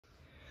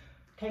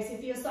Okay, so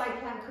for your side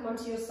plank, come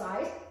onto your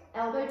side,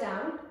 elbow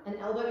down, and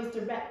elbow is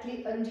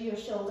directly under your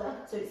shoulder,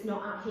 so it's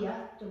not out here,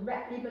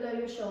 directly below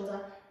your shoulder,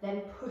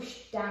 then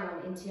push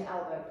down into your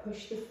elbow,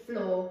 push the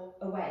floor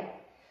away.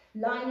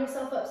 Line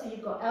yourself up so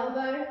you've got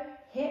elbow,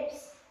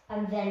 hips,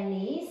 and then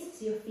knees,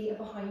 so your feet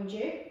are behind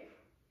you.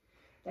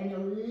 Then you'll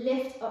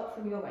lift up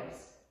from your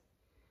waist.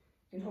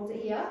 You can hold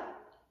it here.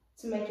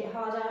 To make it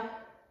harder,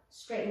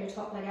 straighten your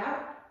top leg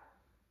out.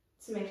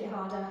 To make it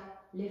harder,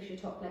 lift your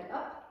top leg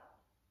up.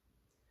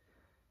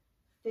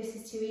 This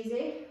is too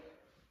easy.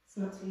 It's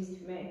not too easy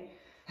for me.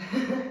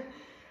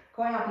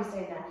 Quite happy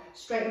staying there.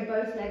 Straighten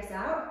both legs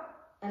out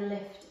and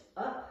lift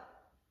up.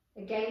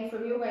 Again,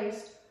 from your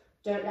waist,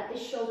 don't let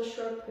this shoulder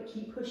shrug, but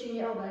keep pushing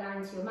your elbow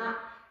down into your mat.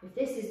 If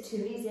this is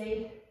too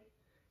easy,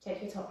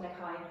 take your top leg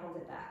high and hold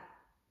it there.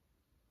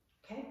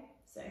 Okay,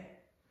 so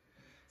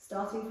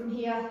starting from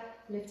here,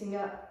 lifting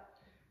up,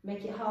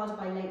 make it harder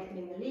by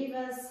lengthening the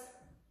levers.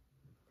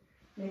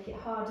 Make it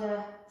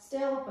harder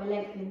still by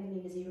lengthening the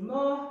levers even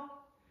more.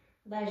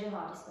 There's your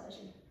hardest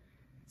version.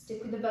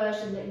 Stick with the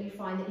version that you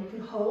find that you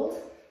can hold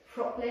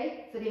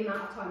properly for the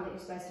amount of time that you're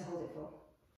supposed to hold it for.